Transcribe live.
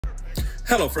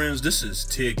Hello friends, this is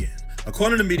T again.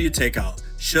 According to Media Takeout,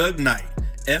 Suge Knight,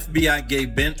 FBI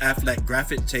gave Ben Affleck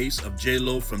graphic tapes of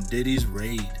J.Lo from Diddy's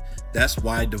raid. That's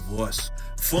why divorce.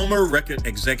 Former record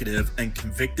executive and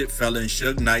convicted felon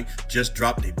Suge Knight just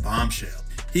dropped a bombshell.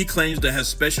 He claims to have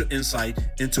special insight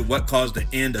into what caused the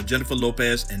end of Jennifer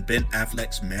Lopez and Ben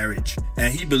Affleck's marriage,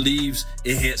 and he believes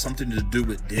it had something to do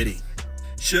with Diddy.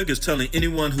 Suge is telling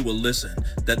anyone who will listen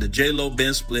that the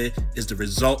J.Lo-Ben split is the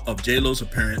result of J.Lo's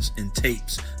appearance in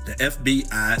tapes the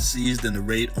FBI seized in the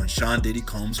raid on Sean Diddy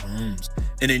Combs' homes.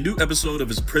 In a new episode of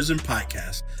his prison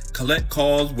podcast, Collect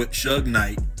Calls with Suge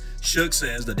Knight, Suge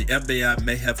says that the FBI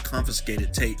may have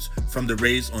confiscated tapes from the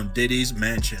raids on Diddy's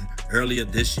mansion earlier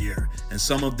this year, and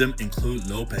some of them include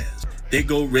Lopez. They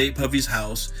go raid Puffy's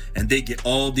house, and they get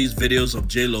all these videos of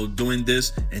J.Lo doing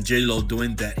this and J.Lo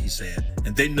doing that, he said.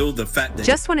 And they know the fact that—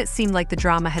 Just when it seemed like the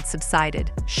drama had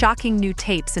subsided, shocking new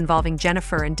tapes involving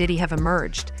Jennifer and Diddy have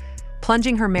emerged,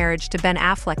 plunging her marriage to Ben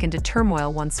Affleck into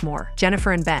turmoil once more.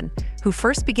 Jennifer and Ben, who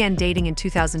first began dating in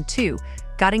 2002,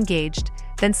 got engaged,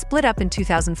 then split up in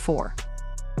 2004.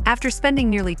 After spending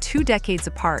nearly 2 decades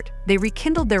apart, they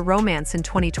rekindled their romance in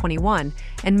 2021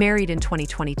 and married in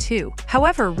 2022.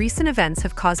 However, recent events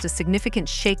have caused a significant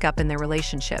shakeup in their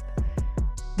relationship.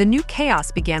 The new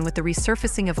chaos began with the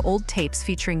resurfacing of old tapes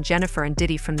featuring Jennifer and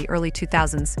Diddy from the early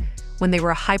 2000s, when they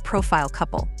were a high-profile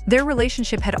couple. Their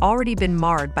relationship had already been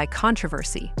marred by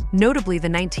controversy, notably the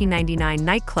 1999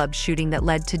 nightclub shooting that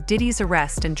led to Diddy's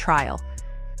arrest and trial.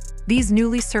 These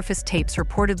newly surfaced tapes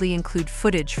reportedly include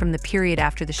footage from the period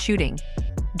after the shooting,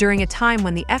 during a time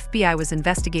when the FBI was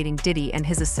investigating Diddy and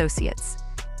his associates.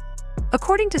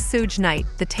 According to Suge Knight,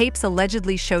 the tapes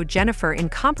allegedly show Jennifer in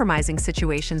compromising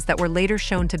situations that were later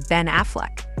shown to Ben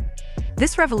Affleck.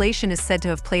 This revelation is said to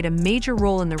have played a major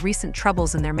role in the recent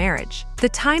troubles in their marriage. The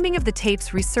timing of the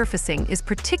tapes resurfacing is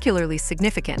particularly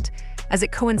significant, as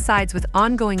it coincides with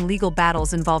ongoing legal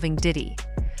battles involving Diddy.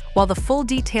 While the full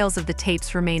details of the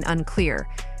tapes remain unclear,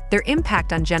 their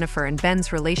impact on Jennifer and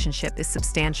Ben's relationship is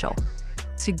substantial.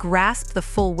 To grasp the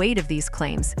full weight of these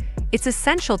claims, it's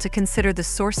essential to consider the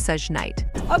source, Suge Knight.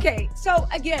 Okay, so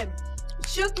again,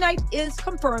 Suge Knight is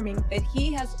confirming that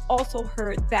he has also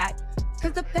heard that,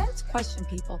 because the feds question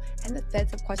people and the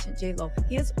feds have questioned J.Lo.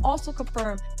 He has also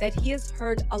confirmed that he has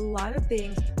heard a lot of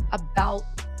things about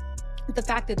the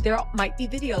fact that there might be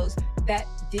videos that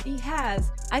Diddy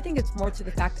has. I think it's more to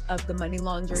the fact of the money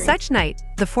laundering. Suge Knight,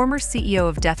 the former CEO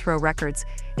of Death Row Records,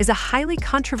 is a highly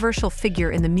controversial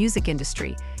figure in the music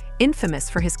industry, infamous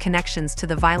for his connections to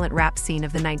the violent rap scene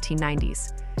of the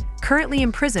 1990s. Currently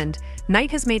imprisoned,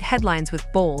 Knight has made headlines with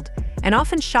bold and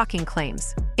often shocking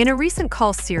claims. In a recent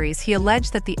Call series, he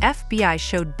alleged that the FBI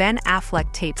showed Ben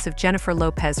Affleck tapes of Jennifer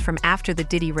Lopez from after the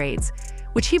Diddy raids,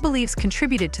 which he believes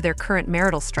contributed to their current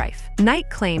marital strife. Knight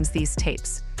claims these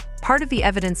tapes, part of the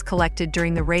evidence collected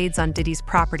during the raids on Diddy's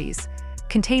properties,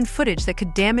 contain footage that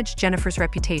could damage Jennifer's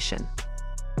reputation.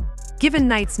 Given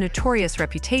Knight's notorious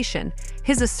reputation,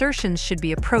 his assertions should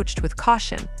be approached with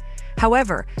caution.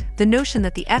 However, the notion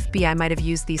that the FBI might have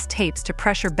used these tapes to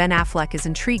pressure Ben Affleck is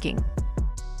intriguing.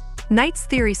 Knight's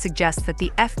theory suggests that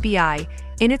the FBI,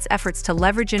 in its efforts to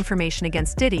leverage information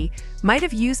against Diddy, might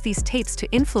have used these tapes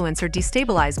to influence or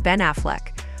destabilize Ben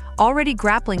Affleck, already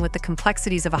grappling with the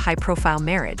complexities of a high-profile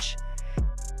marriage.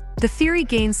 The theory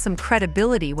gains some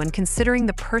credibility when considering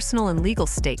the personal and legal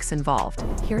stakes involved.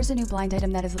 Here's a new blind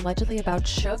item that is allegedly about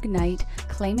Suge Knight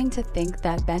claiming to think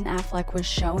that Ben Affleck was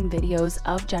shown videos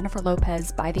of Jennifer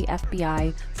Lopez by the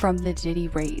FBI from the Diddy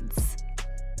raids.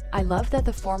 I love that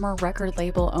the former record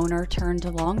label owner turned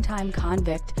longtime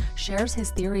convict shares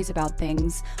his theories about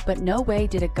things, but no way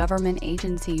did a government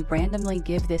agency randomly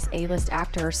give this A-list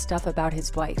actor stuff about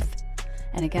his wife.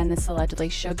 And again, this allegedly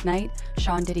Suge Knight,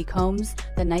 Sean Diddy Combs,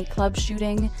 the nightclub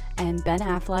shooting, and Ben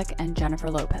Affleck and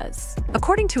Jennifer Lopez.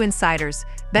 According to insiders,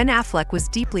 Ben Affleck was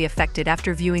deeply affected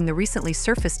after viewing the recently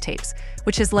surfaced tapes,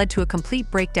 which has led to a complete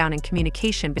breakdown in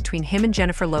communication between him and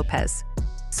Jennifer Lopez.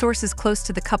 Sources close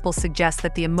to the couple suggest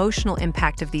that the emotional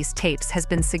impact of these tapes has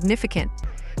been significant,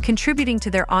 contributing to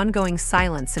their ongoing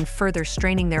silence and further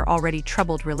straining their already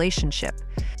troubled relationship.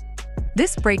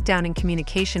 This breakdown in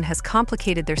communication has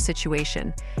complicated their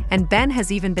situation, and Ben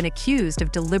has even been accused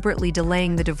of deliberately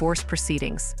delaying the divorce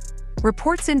proceedings.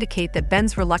 Reports indicate that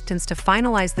Ben's reluctance to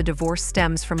finalize the divorce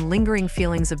stems from lingering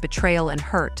feelings of betrayal and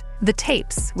hurt. The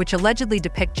tapes, which allegedly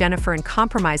depict Jennifer in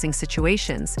compromising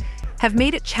situations, have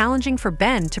made it challenging for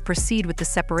Ben to proceed with the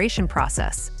separation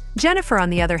process. Jennifer,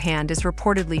 on the other hand, is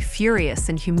reportedly furious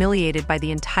and humiliated by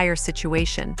the entire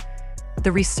situation. The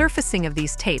resurfacing of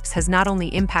these tapes has not only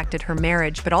impacted her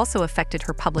marriage but also affected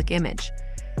her public image.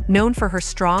 Known for her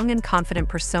strong and confident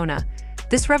persona,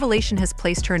 This revelation has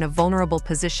placed her in a vulnerable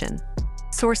position.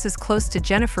 Sources close to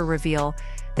Jennifer reveal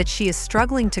that she is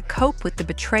struggling to cope with the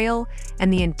betrayal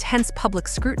and the intense public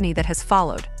scrutiny that has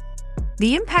followed.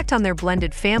 The impact on their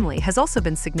blended family has also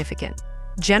been significant.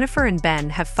 Jennifer and Ben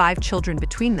have 5 children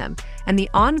between them, and the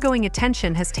ongoing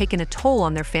attention has taken a toll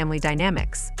on their family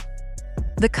dynamics.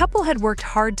 The couple had worked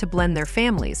hard to blend their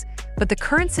families, but the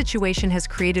current situation has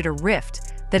created a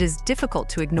rift that is difficult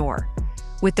to ignore.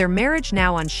 With their marriage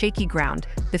now on shaky ground,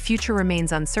 the future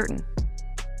remains uncertain.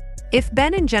 If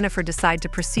Ben and Jennifer decide to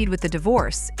proceed with the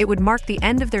divorce, it would mark the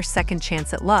end of their second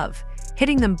chance at love,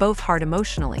 hitting them both hard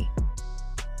emotionally.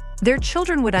 Their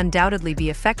children would undoubtedly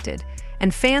be affected,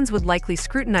 and fans would likely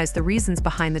scrutinize the reasons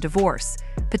behind the divorce,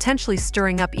 potentially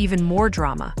stirring up even more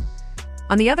drama.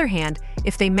 On the other hand,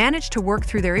 if they manage to work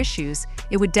through their issues,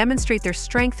 it would demonstrate their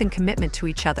strength and commitment to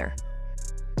each other.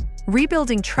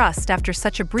 Rebuilding trust after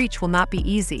such a breach will not be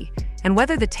easy, and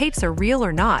whether the tapes are real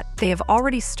or not, they have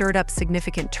already stirred up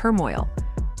significant turmoil.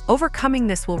 Overcoming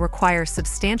this will require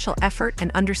substantial effort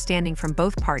and understanding from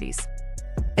both parties.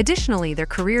 Additionally, their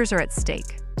careers are at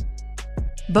stake.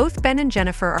 Both Ben and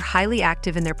Jennifer are highly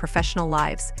active in their professional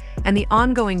lives, and the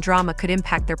ongoing drama could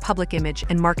impact their public image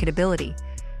and marketability.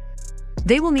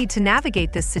 They will need to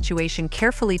navigate this situation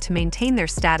carefully to maintain their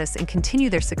status and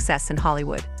continue their success in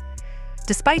Hollywood.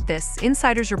 Despite this,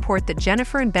 insiders report that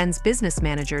Jennifer and Ben's business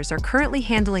managers are currently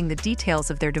handling the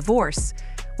details of their divorce,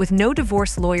 with no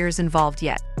divorce lawyers involved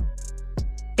yet.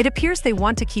 It appears they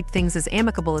want to keep things as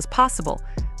amicable as possible,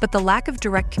 but the lack of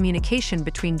direct communication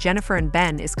between Jennifer and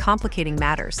Ben is complicating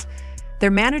matters.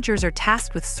 Their managers are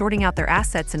tasked with sorting out their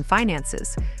assets and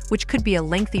finances, which could be a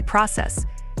lengthy process.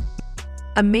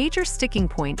 A major sticking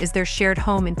point is their shared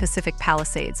home in Pacific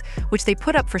Palisades, which they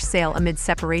put up for sale amid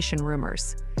separation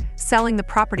rumors. Selling the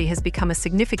property has become a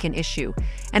significant issue,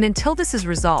 and until this is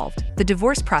resolved, the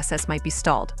divorce process might be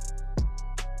stalled.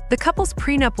 The couple's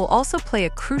prenup will also play a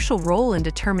crucial role in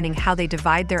determining how they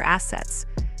divide their assets.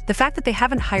 The fact that they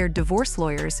haven't hired divorce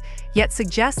lawyers yet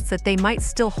suggests that they might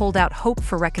still hold out hope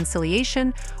for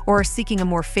reconciliation or are seeking a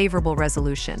more favorable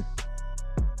resolution.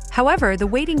 However, the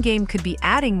waiting game could be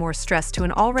adding more stress to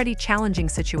an already challenging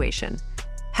situation.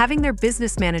 Having their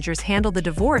business managers handle the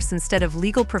divorce instead of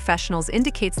legal professionals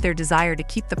indicates their desire to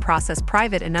keep the process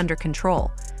private and under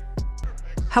control.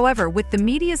 However, with the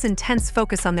media's intense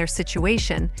focus on their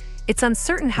situation, it's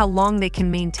uncertain how long they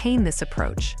can maintain this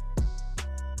approach.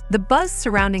 The buzz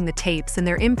surrounding the tapes and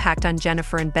their impact on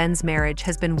Jennifer and Ben's marriage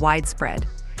has been widespread.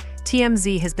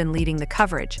 TMZ has been leading the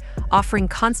coverage, offering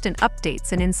constant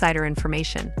updates and insider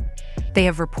information. They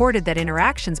have reported that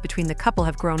interactions between the couple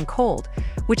have grown cold,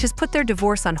 which has put their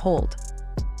divorce on hold.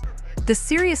 The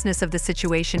seriousness of the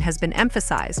situation has been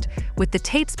emphasized, with the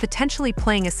tapes potentially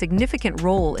playing a significant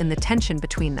role in the tension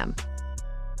between them.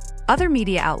 Other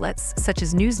media outlets, such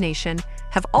as News Nation,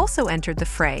 have also entered the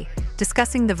fray,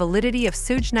 discussing the validity of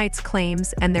Suge Knight's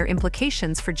claims and their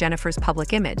implications for Jennifer's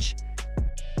public image.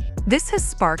 This has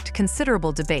sparked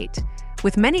considerable debate,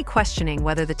 with many questioning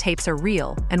whether the tapes are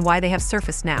real and why they have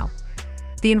surfaced now.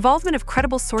 The involvement of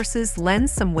credible sources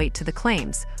lends some weight to the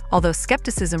claims, although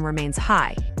skepticism remains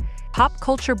high. Pop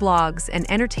culture blogs and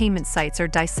entertainment sites are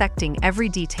dissecting every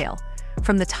detail,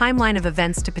 from the timeline of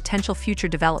events to potential future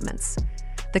developments.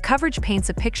 The coverage paints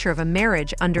a picture of a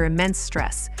marriage under immense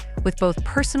stress, with both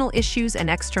personal issues and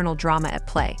external drama at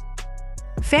play.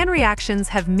 Fan reactions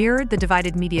have mirrored the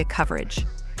divided media coverage.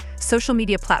 Social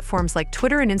media platforms like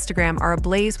Twitter and Instagram are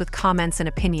ablaze with comments and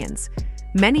opinions.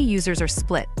 Many users are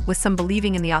split, with some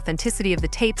believing in the authenticity of the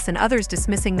tapes and others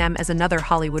dismissing them as another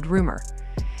Hollywood rumor.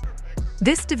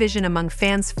 This division among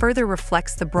fans further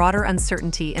reflects the broader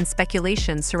uncertainty and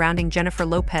speculation surrounding Jennifer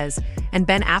Lopez and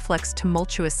Ben Affleck's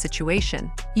tumultuous situation.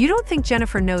 You don't think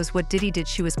Jennifer knows what Diddy did?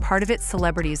 She was part of it.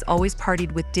 Celebrities always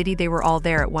partied with Diddy. They were all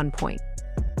there at one point.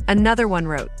 Another one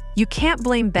wrote, "You can't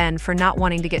blame Ben for not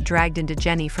wanting to get dragged into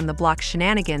Jenny from the block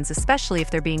shenanigans, especially if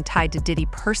they're being tied to Diddy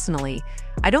personally.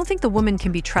 I don't think the woman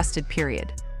can be trusted,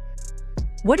 period."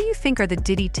 What do you think? Are the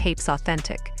Diddy tapes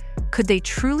authentic? Could they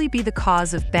truly be the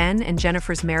cause of Ben and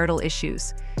Jennifer's marital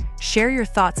issues? Share your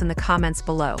thoughts in the comments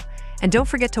below, and don't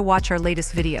forget to watch our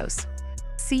latest videos.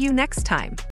 See you next time.